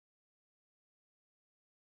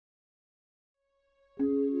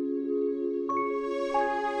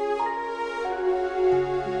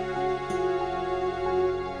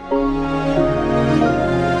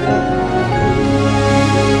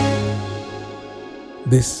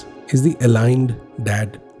This is the Aligned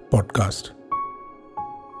Dad podcast.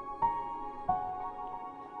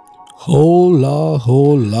 Hola.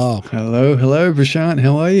 Hello, Prashant.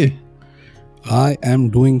 How are you? I am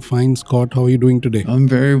doing fine, Scott. How are you doing today? I'm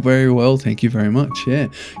very, very well. Thank you very much. Yeah,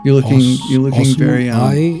 you're looking Awesome. very.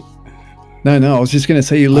 I No. I was just going to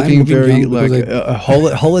say you're I'm looking looking very young like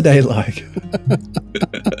because a holiday like.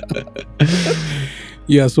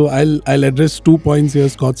 Yeah, so I'll address 2 points here.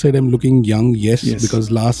 Scott said I'm looking young. Yes, Yes,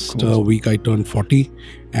 because last course. week I turned 40,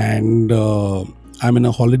 and I'm in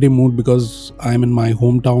a holiday mood because I'm in my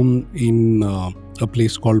hometown in a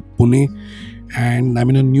place called Pune, and I'm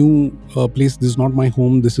in a new place. This is not my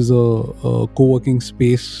home. This is a co-working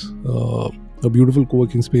space, a beautiful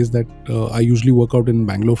co-working space that I usually work out in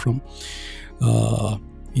Bangalore from.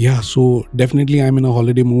 So definitely I'm in a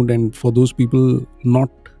holiday mood, and for those people not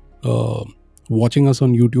watching us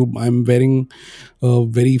on YouTube, I'm wearing a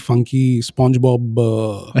very funky SpongeBob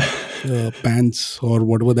pants or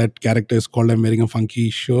whatever that character is called. I'm wearing a funky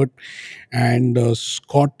shirt, and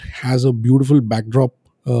Scott has a beautiful backdrop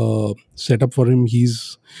set up for him.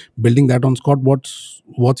 He's building that on. Scott, what's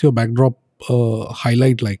your backdrop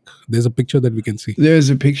highlight like? There's a picture that we can see. There's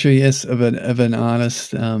a picture, yes, of an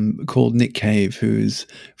artist called Nick Cave, who is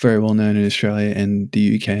very well known in Australia and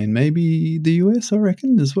the UK and maybe the US, I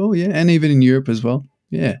reckon, as well. Yeah, and even in Europe as well.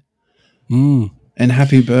 Yeah. And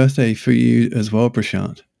happy birthday for you as well,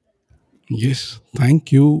 Prashant. Yes,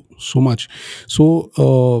 thank you so much. So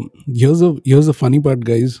here's the funny part,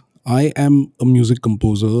 guys. I am a music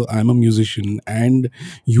composer. I'm a musician, and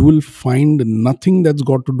you will find nothing that's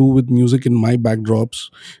got to do with music in my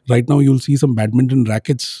backdrops. Right now, you'll see some badminton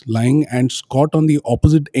rackets lying, and Scott on the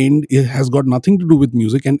opposite end has got nothing to do with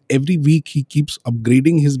music. And every week, he keeps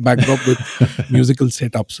upgrading his backdrop with musical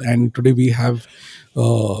setups. And today we have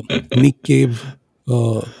Nick Cave.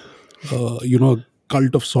 Cult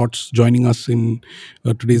of sorts joining us in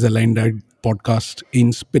today's Aligned Dad podcast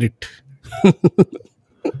in spirit.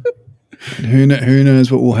 And who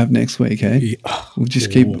knows what we'll have next week, eh? Yeah.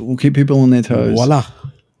 We'll keep people on their toes. Voila.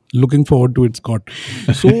 Looking forward to it, Scott.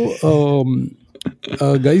 So,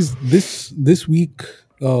 guys, this week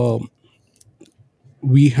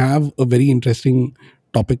we have a very interesting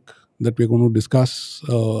topic that we're going to discuss.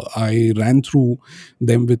 I ran through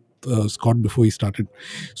them with Scott before he started.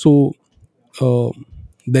 So,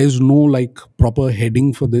 there's no like proper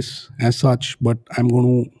heading for this as such, but I'm going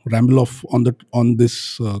to ramble off on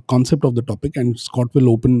this concept of the topic, and Scott will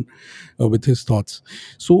open with his thoughts.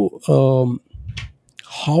 So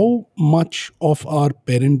how much of our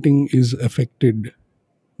parenting is affected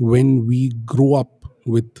when we grow up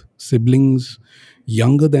with siblings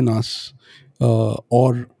younger than us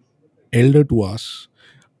or elder to us?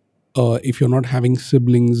 If you're not having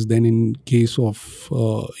siblings, then in case of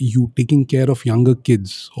you taking care of younger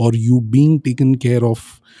kids or you being taken care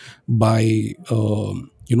of by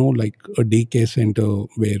like a daycare center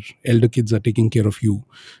where elder kids are taking care of you,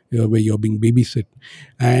 where you're being babysit,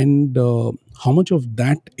 and how much of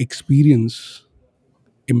that experience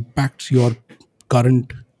impacts your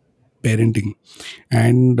current parenting.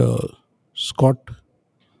 And Scott,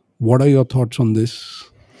 what are your thoughts on this?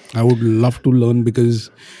 I would love to learn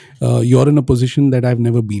because you're in a position that I've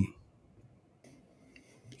never been.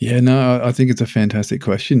 Yeah, no, I think it's a fantastic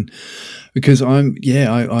question because I'm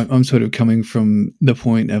sort of coming from the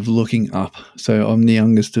point of looking up. So I'm the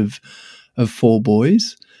youngest of 4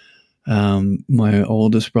 boys. My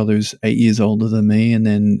oldest brother is 8 years older than me, and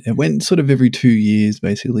then it went sort of every 2 years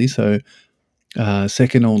basically. So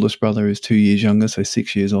second oldest brother is 2 years younger, so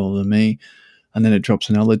 6 years older than me, and then it drops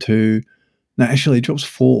another 2. No, actually, it drops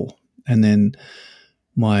 4, and then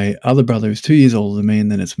my other brother is 2 years older than me,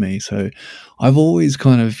 and then it's me. So I've always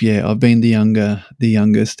kind of, I've been the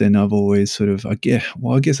youngest, and I've always sort of, I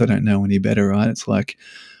guess I don't know any better, right? It's like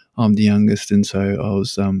I'm the youngest, and so I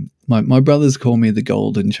was, my brothers call me the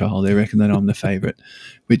golden child. They reckon that I'm the favorite,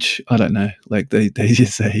 which I don't know. Like they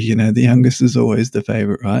just say, the youngest is always the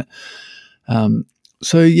favorite, right?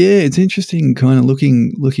 So it's interesting kind of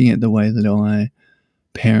looking at the way that I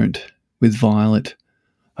parent with Violet.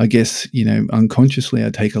 I guess, unconsciously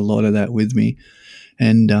I take a lot of that with me,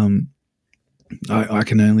 and I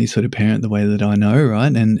can only sort of parent the way that I know,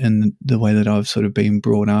 right? And the way that I've sort of been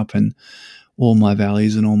brought up, and all my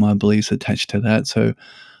values and all my beliefs attached to that. So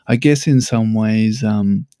I guess in some ways,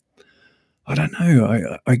 I don't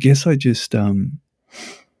know, I guess I just, I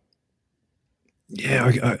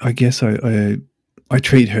guess I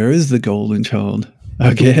treat her as the golden child,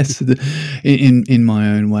 I guess, in my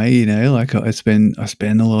own way, like I spend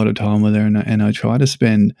a lot of time with her, and I try to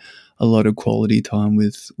spend a lot of quality time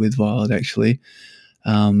with Violet, actually.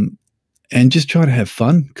 and just try to have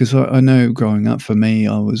fun, because I know growing up for me,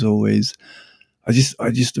 I was always I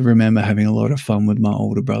just remember having a lot of fun with my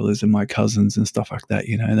older brothers and my cousins and stuff like that.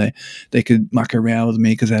 They could muck around with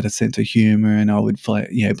me because I had a sense of humor, and I would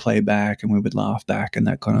play back, and we would laugh back and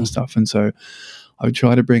that kind of Mm, stuff. And so I would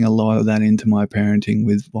try to bring a lot of that into my parenting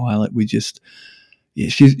with Violet. We just Yeah,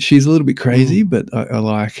 she's a little bit crazy, mm, but I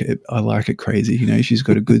like it. I like it crazy. She's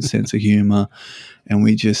got a good sense of humor, and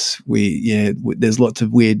there's lots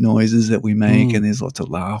of weird noises that we make, mm, and there's lots of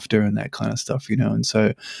laughter and that kind of stuff. And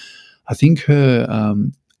so I think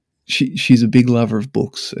she's a big lover of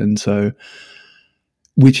books, and so,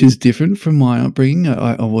 which is different from my upbringing.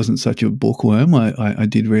 I wasn't such a bookworm. I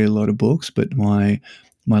did read a lot of books, but my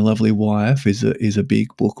lovely wife is a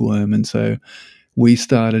big bookworm, and so we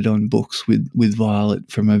started on books with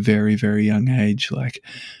Violet from a very, very young age. Like,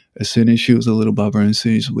 as soon as she was a little bubba, and as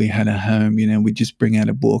soon as we had a home, we'd just bring out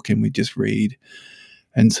a book and we'd just read.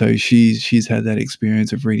 And so she's had that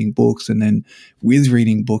experience of reading books, and then with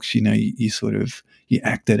reading books, you sort of you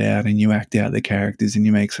act it out, and you act out the characters, and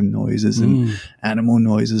you make some noises and mm. animal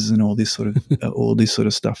noises and all this sort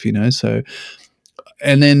of stuff. So,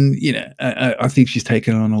 and then I think she's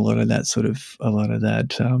taken on a lot of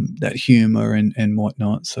that humor and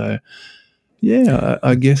whatnot. So yeah,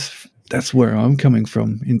 I guess that's where I'm coming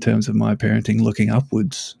from in terms of my parenting, looking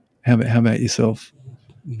upwards. How about yourself,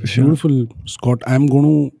 Prashant? Beautiful, Scott. I'm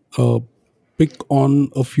going to pick on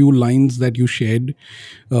a few lines that you shared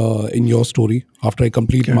in your story after I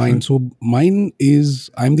complete Go for mine. it. So, mine is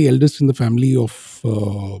I'm the eldest in the family of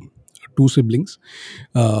two siblings.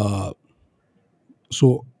 Uh,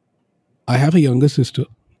 so, I have a younger sister,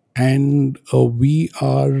 and we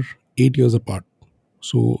are 8 years apart.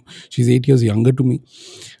 So, she's 8 years younger to me.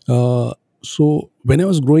 Uh, so, when I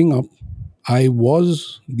was growing up, I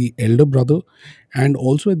was the elder brother, and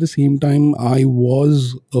also at the same time, I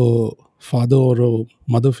was a father or a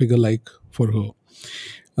mother figure like for her.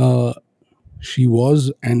 Uh, she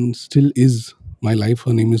was and still is my life.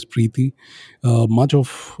 Her name is Preeti. Much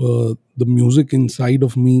of the music inside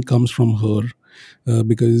of me comes from her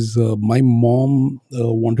because my mom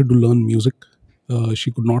wanted to learn music.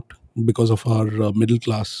 She could not because of our lower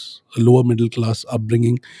middle class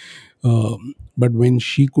upbringing. But when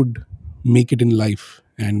she could make it in life,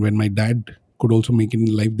 and when my dad could also make it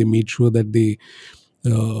in life, they made sure that they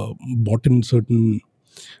bought in certain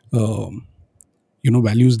um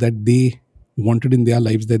values that they wanted in their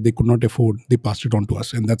lives that they could not afford. They passed it on to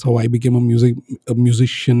us, and that's how I became a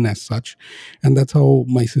musician as such, and that's how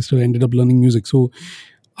my sister ended up learning music. So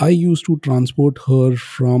I used to transport her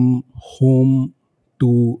from home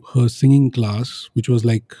to her singing class, which was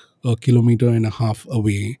like a kilometer and a half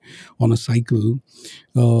away, on a cycle.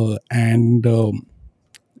 And the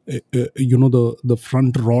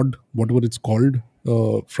front rod, whatever it's called,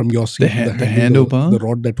 from your The seat, the the handle, the handlebar.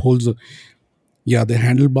 rod that holds the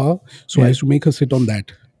handlebar. So I Yeah. used to make her sit on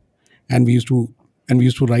that, and we used to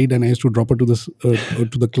ride, and I used to drop her to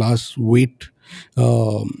the class, wait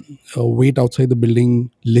outside the building,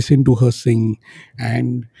 listen to her sing,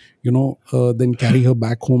 and then carry her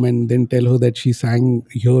back home, and then tell her that she sang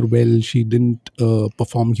here well, she didn't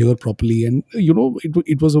perform here properly, and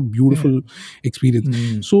it was a Yeah. beautiful experience.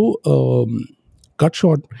 Mm. So, cut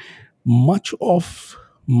short, much of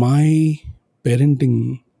my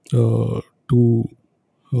parenting to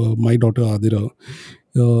my daughter Adira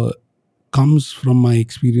uh, comes from my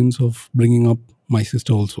experience of bringing up my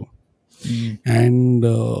sister also, Mm. and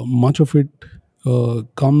much of it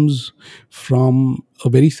comes from a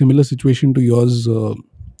very similar situation to yours,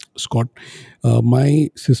 Scott. My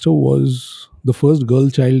sister was the first girl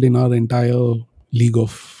child in our entire league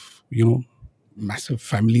of massive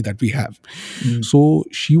family that we have. Mm. So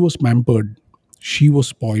she was pampered, she was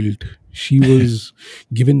spoiled, she was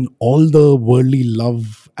given all the worldly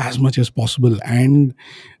love as much as possible. And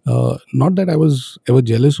not that I was ever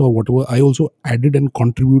jealous or whatever, I also added and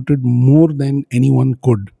contributed more than anyone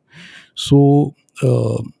could. So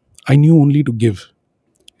I knew only to give.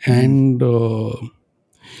 Mm. And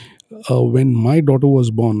when my daughter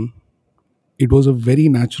was born, it was a very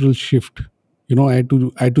natural shift. I had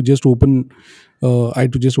to just open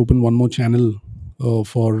one more channel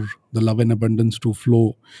for the love and abundance to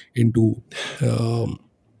flow into um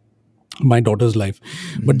my daughter's life.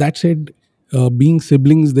 But Mm. that said, being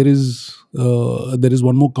siblings, there is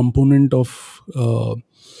one more component of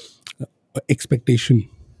expectation.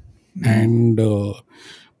 Mm. And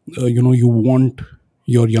you want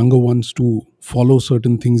your younger ones to follow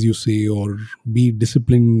certain things you say, or be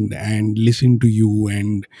disciplined and listen to you,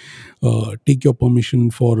 and take your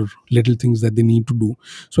permission for little things that they need to do.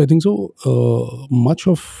 So I think so much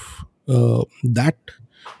of that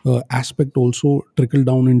aspect also trickled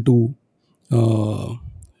down into uh,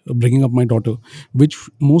 bringing up my daughter, which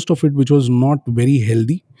most of it which was not very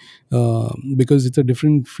healthy, because it's a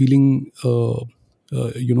different feeling,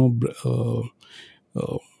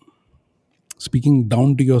 speaking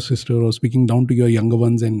down to your sister or speaking down to your younger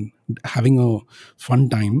ones and having a fun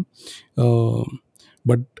time, uh,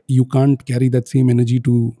 but you can't carry that same energy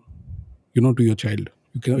to, to your child.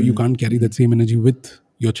 You Mm, can't carry that mm, same energy with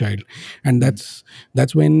your child. And mm.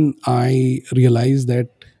 that's when I realized that,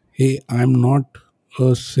 hey, I'm not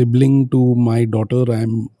a sibling to my daughter,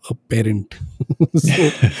 I'm a parent.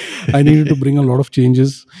 So I needed to bring a lot of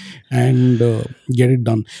changes and get it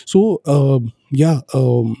done. So yeah,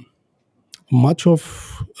 much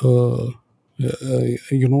of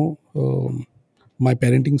my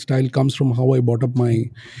parenting style comes from how I brought up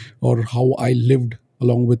my, or how I lived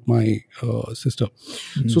along with my sister.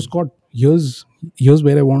 So Mm, Scott, here's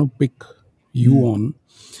where I want to pick you mm, on.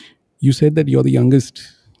 You said that you're the youngest,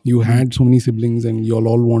 you mm, had so many siblings and you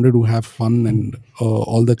all wanted to have fun and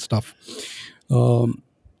all that stuff. um,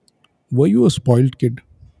 were you a spoiled kid?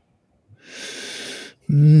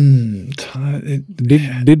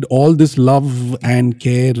 Did all this love and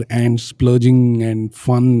care and splurging and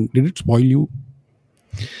fun, did it spoil you?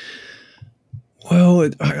 Well,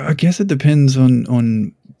 I guess it depends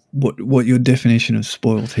on what your definition of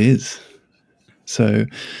spoilt is. So,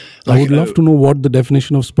 I like, would love to know what the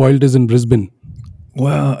definition of spoiled is in Brisbane.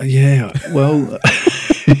 well, yeah, well,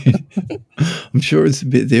 I'm sure it's a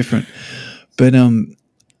bit different, but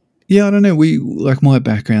yeah, I don't know. We like my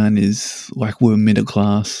background is like we're middle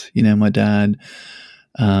class. You know, my dad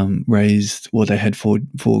raised well, they had four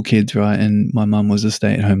kids, right, and my mum was a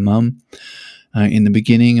stay at home mum in the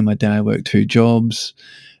beginning, and my dad worked two jobs.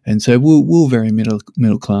 And so we're very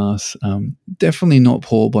middle class. Definitely not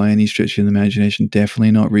poor by any stretch of the imagination.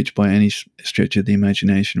 Definitely not rich by any stretch of the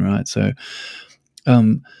imagination, right? So,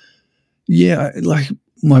 um, yeah, like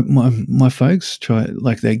my folks tried,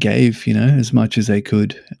 like they gave, as much as they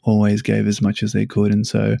could. Always gave as much as they could, and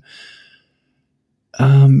so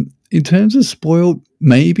in terms of spoiled,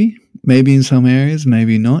 maybe in some areas,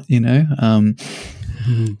 maybe not.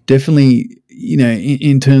 Mhm. Definitely,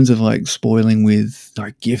 in terms of like spoiling with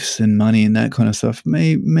like gifts and money and that kind of stuff,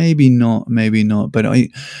 maybe not. But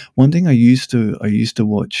one thing I used to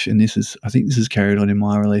watch, and I think this is carried on in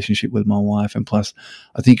my relationship with my wife, and plus,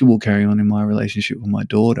 I think it will carry on in my relationship with my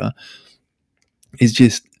daughter. Is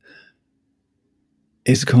just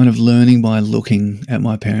it's kind of learning by looking at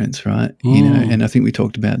my parents, right? And Mm, I think we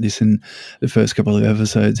talked about this in the first couple of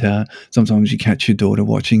episodes, how sometimes you catch your daughter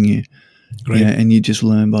watching you, right. and you just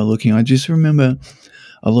learn by looking. I just remember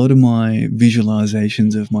a lot of my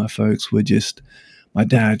visualizations of my folks were just my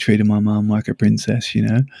dad treated my mum like a princess.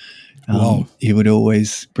 Wow. He would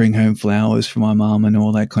always bring home flowers for my mum and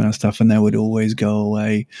all that kind of stuff, and they would always go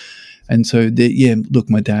away. And so, yeah, look,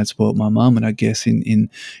 my dad spoiled my mum, and I guess in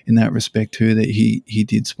that respect too, that he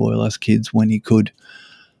did spoil us kids when he could.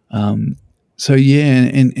 Um, so yeah,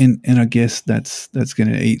 and I guess that's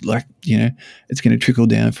going to eat like it's going to trickle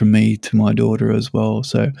down from me to my daughter as well.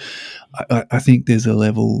 So I think there's a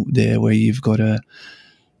level there where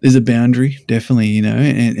there's a boundary, definitely,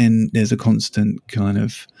 and there's a constant kind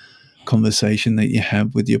of conversation that you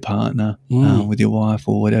have with your partner, Mm, with your wife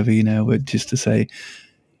or whatever, but just to say,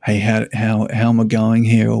 hey, how am I going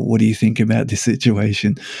here, or what do you think about this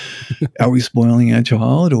situation? Are we spoiling our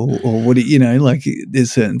child, or what do like?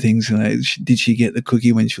 There's certain things. Did she get the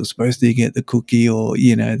cookie when she was supposed to get the cookie, or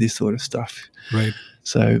this sort of stuff. right.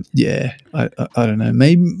 So yeah, I don't know.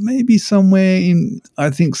 Maybe somewhere in I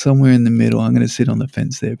think somewhere in the middle. I'm going to sit on the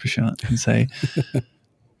fence there, Prashant, and say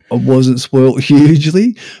I wasn't spoiled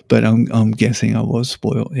hugely, but I'm guessing I was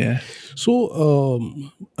spoiled. Yeah. So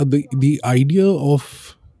the idea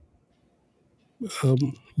of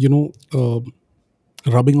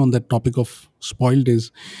rubbing on that topic of spoiled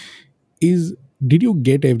is, did you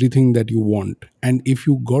get everything that you want? And if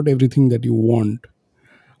you got everything that you want,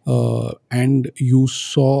 and you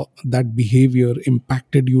saw that behavior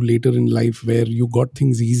impacted you later in life where you got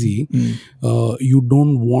things easy, Mm, you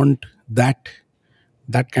don't want that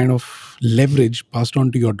kind of leverage passed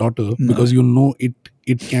on to your daughter, no. because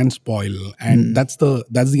it can spoil. And Mm,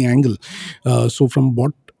 that's the angle. So from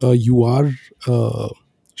what you are uh,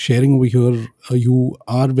 sharing over here, you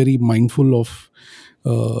are very mindful of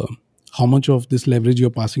uh, how much of this leverage you're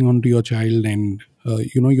passing on to your child. And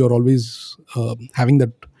you're always having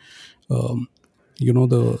that, um,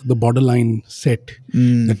 the borderline set,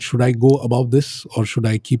 that mm, should I go above this or should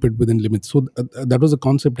I keep it within limits. So that was a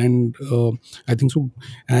concept. And I think so,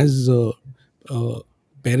 as uh,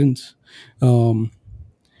 parents, um,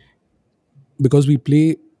 because we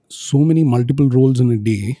play so many multiple roles in a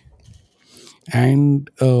day, and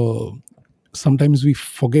sometimes we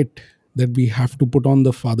forget that we have to put on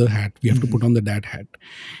the father hat, we have to put Mhm. on the dad hat,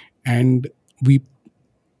 and we,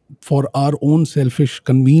 for our own selfish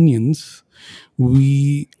convenience,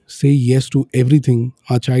 we say yes to everything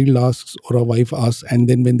our child asks or our wife asks, and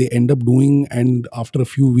then when they end up doing, and after a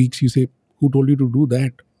few weeks you say, who told you to do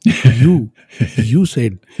that? You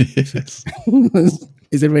said. I said, Yes.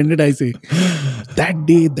 I said, when did I say? That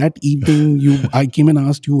day, that evening, you, I came and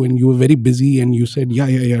asked you and you were very busy and you said, yeah,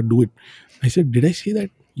 yeah, yeah, do it. I said, did I say that?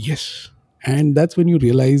 Yes. And that's when you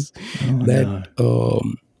realize Oh that no.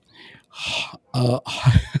 uh,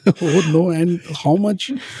 oh no, and how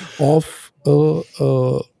much of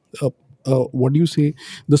uh, what do you say,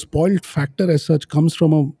 the spoiled factor as such comes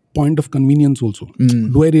from a point of convenience also.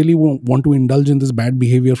 Mm. Do I really want to indulge in this bad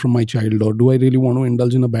behavior from my child, or do I really want to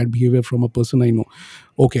indulge in a bad behavior from a person I know?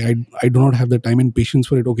 Okay, I do not have the time and patience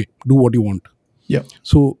for it. Okay, do what you want. Yep.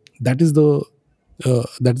 So that's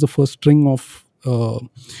the first string of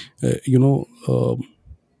you know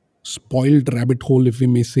spoiled rabbit hole, if we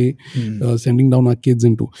may say, Mm. sending down our kids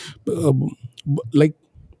into, uh, like,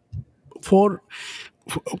 for,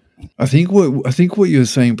 I think what you're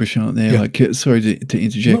saying, Prashant, there, yeah, like, sorry to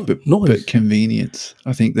interject, no, but no worries. convenience.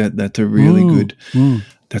 I think that's a really Mm, good mm,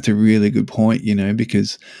 that's a really good point.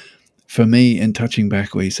 Because for me, and touching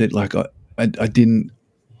back where you said, like, I didn't.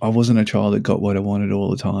 I wasn't a child that got what I wanted all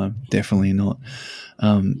the time. Definitely not.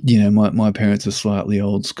 My parents are slightly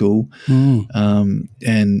old school, mm,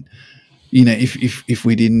 and if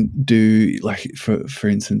we didn't do, like, for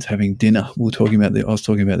instance, having dinner, I was talking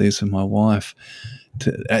about this with my wife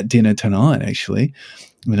at dinner tonight, actually.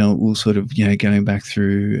 We'll sort of, going back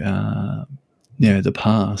through, the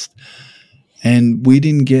past, and we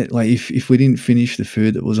didn't get, like, if we didn't finish the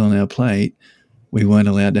food that was on our plate, we weren't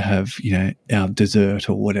allowed to have, our dessert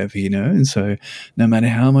or whatever, and so no matter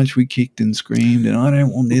how much we kicked and screamed and I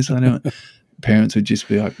don't want this, I don't, parents would just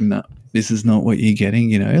be like, no, this is not what you're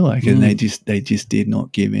getting, like, and they mm, just did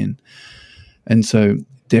not give in. And so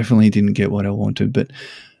definitely didn't get what I wanted. But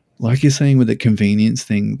like you're saying with the convenience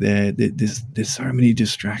thing, there's so many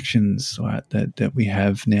distractions, right, that we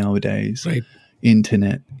have nowadays. right,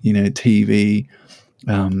 Internet, TV,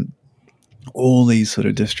 um, all these sort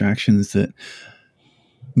of distractions that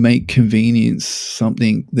make convenience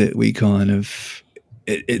something that we kind of,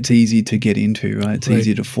 it's easy to get into, right? It's right,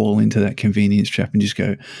 easy to fall into that convenience trap and just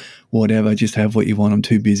go, whatever, just have what you want. I'm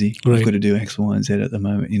too busy. I've got right. to do X, Y, and Z at the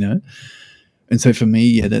moment. And so for me,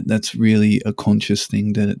 yeah, that's really a conscious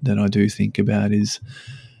thing that I do think about is,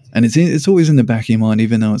 and it's always in the back of your mind,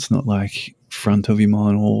 even though it's not like front of your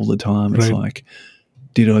mind all the time. It's Right. like,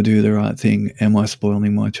 did I do the right thing? Am I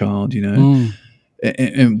spoiling my child? Mm,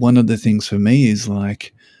 And one of the things for me is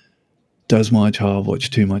like, does my child watch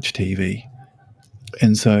too much TV?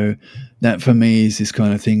 And so that for me is this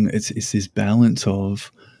kind of thing. It's this balance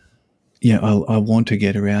of, yeah, I want to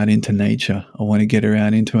get her out into nature. I want to get her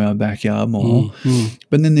out into our backyard more. mm, mm,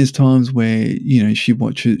 But then there's times where,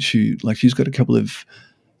 she's got a couple of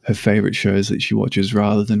her favorite shows that she watches,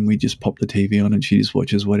 rather than we just pop the TV on and she just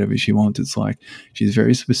watches whatever she wants. It's like she's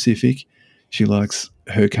very specific. She likes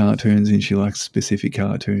her cartoons and she likes specific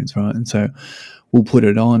cartoons, right? And so we'll put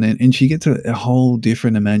it on, and she gets a whole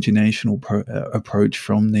different imaginational approach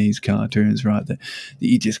from these cartoons, right? That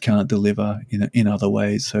you just can't deliver in other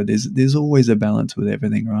ways. So there's always a balance with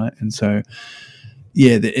everything, right? And so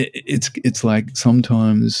yeah, it's like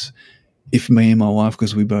sometimes if me and my wife,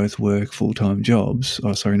 because we both work full time jobs,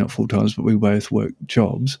 oh sorry, not full times, but we both work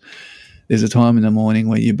jobs. There's a time in the morning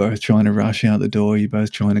where you're both trying to rush out the door, you're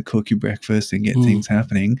both trying to cook your breakfast and get mm. things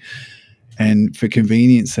happening. And for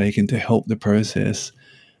convenience sake and to help the process,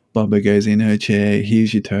 Bubba goes in her chair,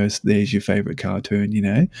 here's your toast, there's your favorite cartoon,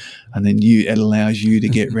 and then it allows you to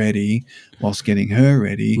get ready whilst getting her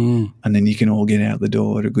ready, Mm. and then you can all get out the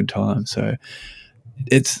door at a good time. So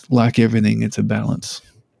it's like everything, it's a balance.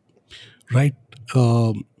 Right.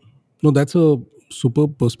 No, that's a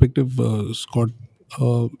superb perspective, Scott.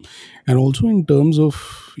 Uh, and also in terms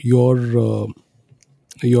of your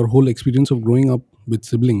whole experience of growing up with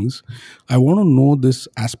siblings, I want to know this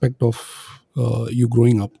aspect of you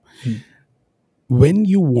growing up. Mm. When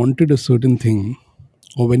you wanted a certain thing,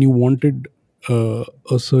 or when you wanted a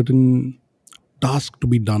certain task to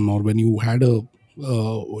be done, or when you had a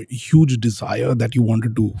huge desire that you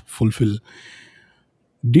wanted to fulfill,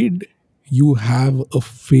 did you have a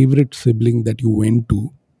favorite sibling that you went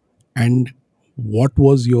to, and what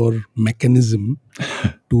was your mechanism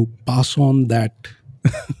to pass on that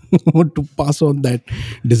to pass on that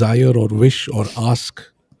desire or wish or ask?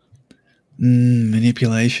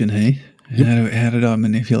 Manipulation, hey? Yep. How did I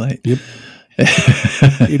manipulate? Yep.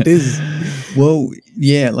 It is. Well,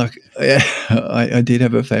 yeah, like I did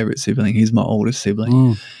have a favorite sibling. He's my oldest sibling,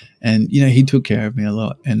 Mm, and he took care of me a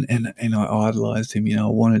lot, and I idolized him. I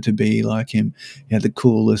wanted to be like him. He had the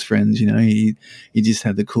coolest friends. He just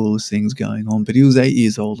had the coolest things going on. But he was 8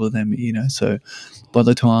 years older than me. So by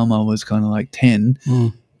the time I was kind of like 10,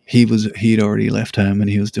 mm, he'd already left home and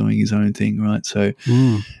he was doing his own thing, right? So,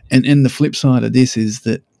 mm. and the flip side of this is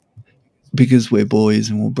that because we're boys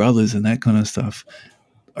and we're brothers and that kind of stuff,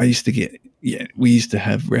 I used to get, yeah, we used to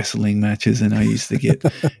have wrestling matches and I used to get,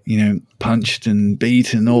 punched and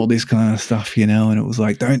beat and all this kind of stuff, and it was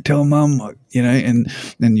like, don't tell mum,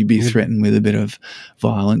 and you'd be Yep. threatened with a bit of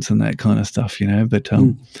violence and that kind of stuff, but,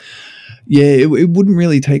 Mm. yeah, it wouldn't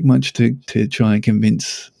really take much to try and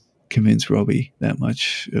convince Robbie that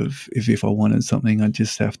much of if I wanted something, I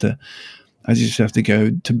just have to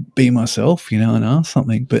go to be myself, and ask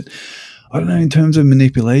something. But I don't know, in terms of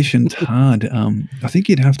manipulation, it's hard. I think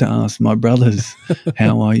you'd have to ask my brothers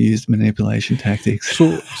how I used manipulation tactics.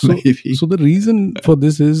 So, so, Maybe. so the reason for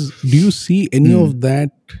this is: do you see any Mm. of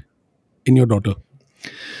that in your daughter?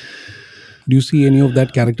 Do you see any of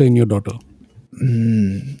that character in your daughter?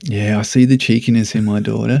 Yeah, I see the cheekiness in my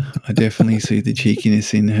daughter. I definitely see the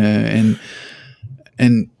cheekiness in her,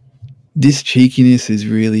 and this cheekiness is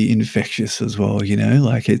really infectious as well.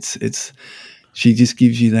 Like it's she just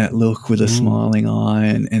gives you that look with a Mm. smiling eye,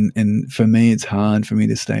 and for me, it's hard for me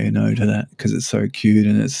to say no to that because it's so cute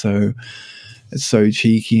and it's so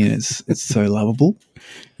cheeky and it's so lovable.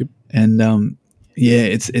 Yep. And yeah,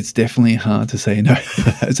 it's definitely hard to say no.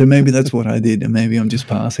 So maybe that's what I did, and maybe I'm just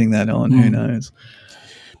passing that on. Who Mm. knows?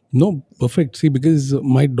 No, perfect. See, because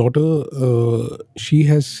my daughter, she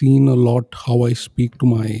has seen a lot how I speak to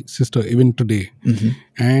my sister even today,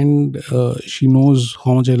 and she knows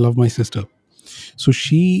how much I love my sister. So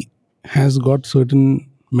she has got certain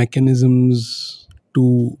mechanisms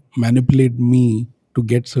to manipulate me to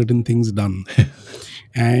get certain things done,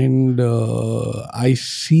 and I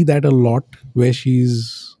see that a lot where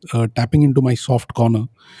she's tapping into my soft corner.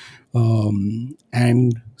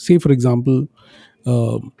 And say, for example,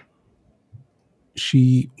 uh,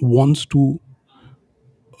 she wants to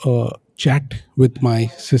chat with my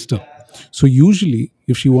sister. So usually,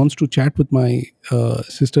 if she wants to chat with my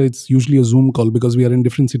sister, it's usually a Zoom call because we are in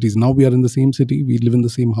different cities. Now we are in the same city, we live in the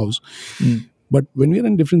same house. But when we are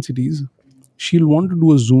in different cities, she'll want to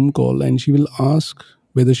do a Zoom call and she will ask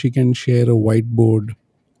whether she can share a whiteboard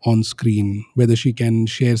on screen, whether she can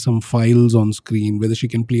share some files on screen, whether she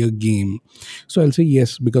can play a game. So I'll say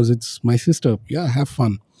yes because it's my sister. Yeah, have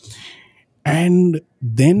fun. And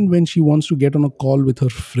then when she wants to get on a call with her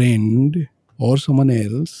friend or someone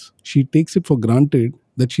else, she takes it for granted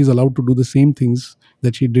that she's allowed to do the same things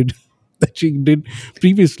that she did that she did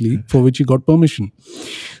previously for which she got permission.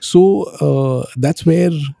 So that's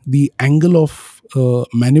where the angle of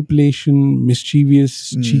manipulation,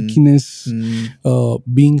 mischievous cheekiness,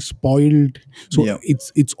 being spoiled, so Yep.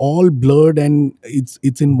 it's all blurred and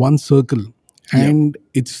it's in one circle. Yep. And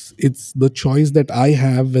it's the choice that I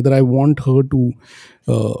have whether I want her to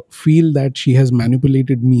feel that she has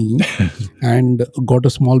manipulated me and got a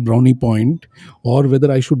small brownie point, or whether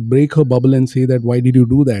I should break her bubble and say that why did you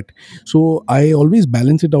do that. So I always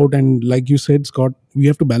balance it out, and like you said, Scott, we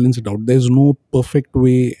have to balance it out. There's no perfect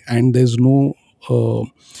way, and there's no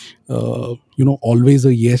always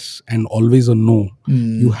a yes and always a no.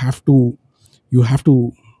 You have to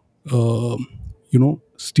uh,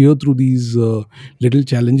 steer through these little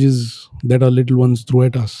challenges that our little ones throw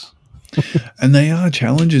at us. And they are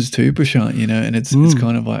challenges too, Prashant. And it's Mm,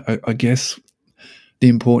 kind of like I guess the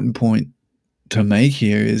important point to make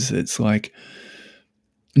here is it's like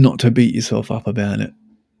not to beat yourself up about it,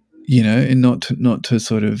 and not to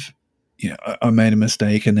sort of, I made a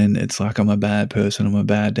mistake and then it's like I'm a bad person, I'm a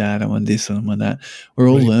bad dad, I'm on this and I'm on that. We're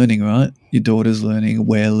all right, learning, right? Your daughter's learning,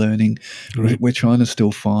 we're learning. We're, right. we're trying to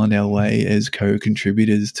still find our way as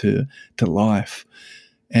co-contributors to life,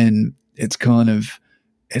 and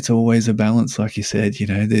it's always a balance, like you said.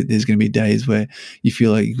 There's going to be days where you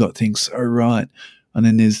feel like you've got things so right, and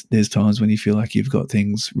then there's times when you feel like you've got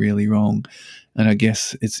things really wrong. And I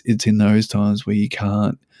guess it's in those times where you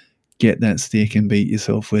can't get that stick and beat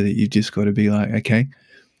yourself with it. You've just got to be like, okay,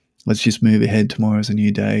 let's just move ahead. Tomorrow's a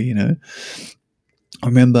new day. I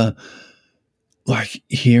remember like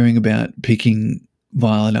hearing about picking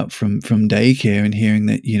Violet up from daycare and hearing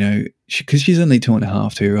that, because she's only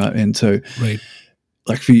 2.5 too, right? And so Right.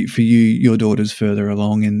 like for you, your daughter's further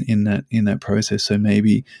along in that process. So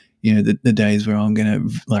maybe the days where I'm going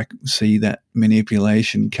to like see that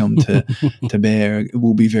manipulation come to bear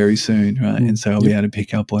will be very soon, right? And so I'll be Yep. able to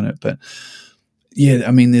pick up on it. But yeah,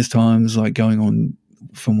 I mean, there's times like going on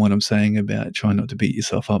from what I'm saying about trying not to beat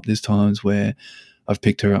yourself up. There's times where I've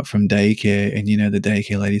picked her up from daycare, and the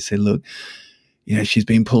daycare lady said, "Look, she's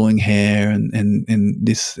been pulling hair and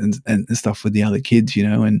this and stuff with the other kids,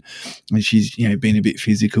 and she's been a bit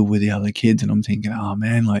physical with the other kids." And I'm thinking, oh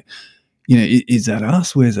man, like, is that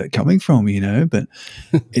us? Where's that coming from? But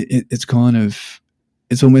it's kind of,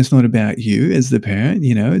 it's almost not about you as the parent.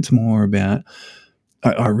 It's more about,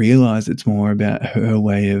 I realize it's more about her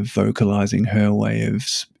way of vocalizing, her way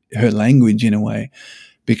of her language in a way,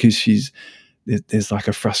 because there's like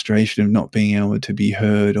a frustration of not being able to be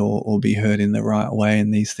heard or be heard in the right way,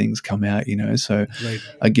 and these things come out, so Right.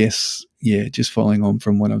 I guess, yeah, just following on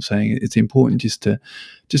from what I'm saying, it's important just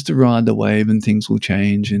to ride the wave, and things will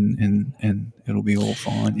change, and it'll be all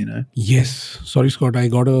fine. Yes. Sorry, Scott. I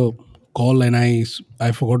got a call and I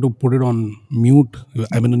forgot to put it on mute.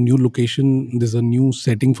 I'm in a new location. There's a new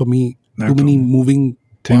setting for me. No Too many problem. moving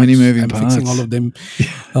Too many parts. moving I'm fixing all parts. of them.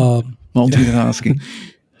 Uh, Multitasking.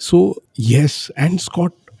 so yes, and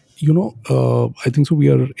Scott, I think so. We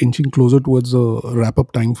are inching closer towards a wrap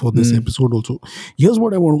up time for this episode. Also, here's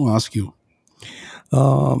what I want to ask you.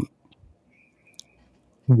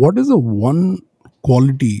 What is the one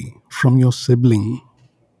quality from your sibling,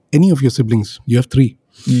 any of your siblings? You have three.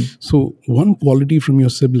 So, one quality from your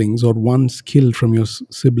siblings or one skill from your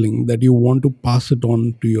sibling that you want to pass it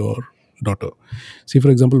on to your daughter. Say, for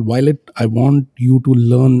example, Violet, I want you to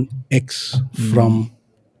learn X from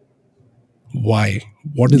Y.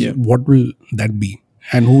 Yeah. What will that be?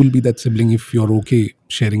 And who will be that sibling if you're okay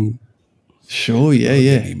sharing Sure. Yeah. their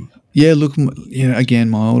Yeah. name? Yeah. Look, again,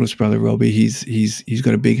 my oldest brother Robbie, he's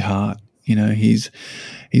got a big heart.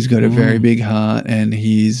 He's got a very big heart, and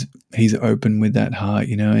he's open with that heart.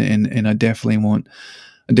 And I definitely want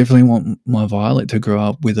my Violet to grow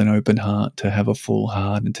up with an open heart, to have a full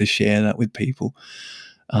heart, and to share that with people.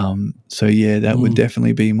 So yeah, that would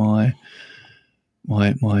definitely be my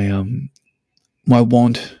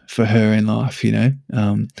want for her in life.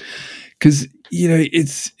 Because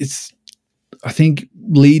it's I think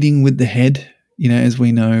leading with the head, as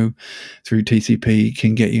we know through TCP,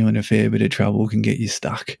 can get you in a fair bit of trouble, can get you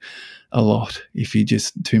stuck a lot if you're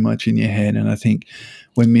just too much in your head. And I think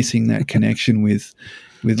we're missing that connection with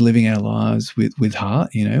living our lives with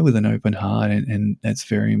heart, with an open heart. And that's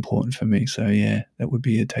very important for me. So yeah, that would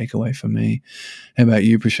be a takeaway for me. How about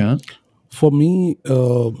you, Prashant? For me,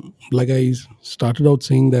 like I started out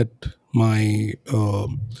saying that my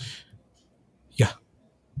yeah,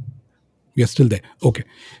 we are still there. Okay,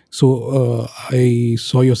 so I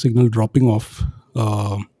saw your signal dropping off.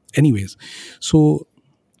 Anyways, so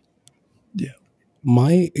Yeah.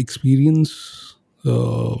 my experience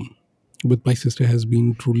with my sister has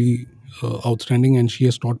been truly outstanding, and she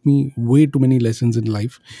has taught me way too many lessons in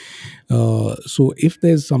life. So if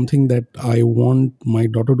there's something that I want my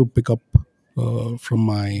daughter to pick up from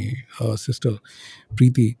my sister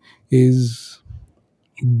Preeti, is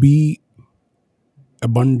be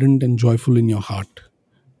abundant and joyful in your heart,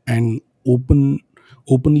 and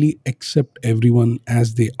openly accept everyone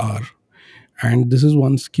as they are. And this is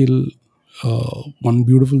one skill, one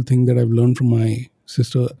beautiful thing that I've learned from my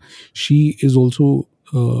sister. She is also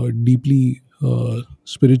deeply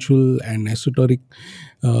spiritual and esoteric.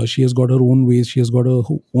 She has got her own ways, she has got her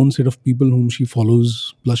own set of people whom she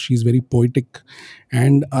follows, plus she's very poetic,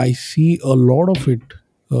 and I see a lot of it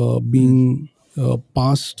being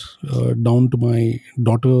passed down to my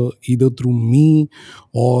daughter, either through me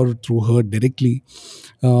or through her directly.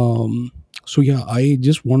 So yeah, I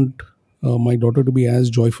just want my daughter to be as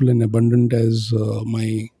joyful and abundant as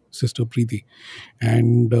my sister Preeti.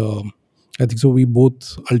 And I think so we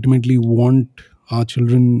both ultimately want our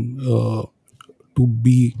children to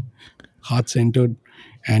be heart centered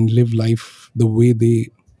and live life the way they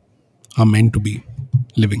are meant to be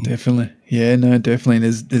living. Definitely. Yeah, no, definitely.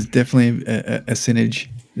 There's definitely a synergy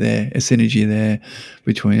there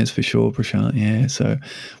between us for sure, Prashant. Yeah. So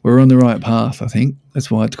we're on the right path, I think. That's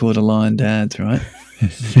why it's called Aligned Dads, right?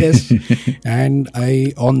 Yes. And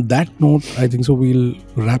on that note, I think so we'll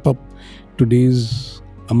wrap up today's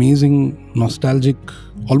amazing, nostalgic,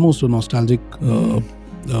 almost a nostalgic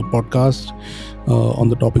podcast on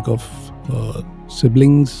the topic of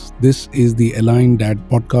siblings. This is the Aligned Dad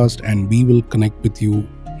podcast, and we will connect with you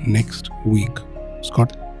next week.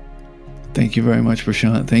 Scott? Thank you very much,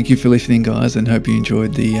 Prashant. Thank you for listening, guys, and hope you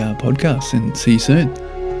enjoyed the podcast, and see you soon.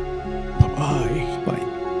 Bye-bye. Bye.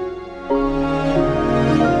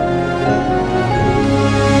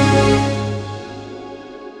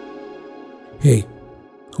 Hey,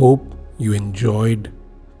 hope you enjoyed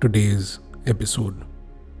today's episode.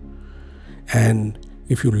 And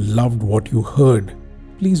if you loved what you heard,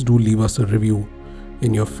 please do leave us a review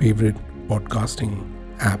in your favorite podcasting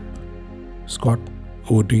app. Scott,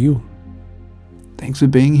 over to you. Thanks for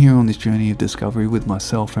being here on this journey of discovery with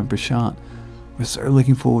myself and Prashant. We're so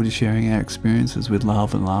looking forward to sharing our experiences with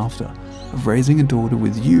love and laughter, of raising a daughter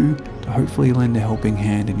with you to hopefully lend a helping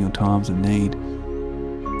hand in your times of need.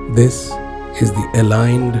 This is the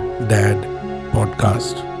Aligned Dad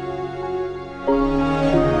Podcast.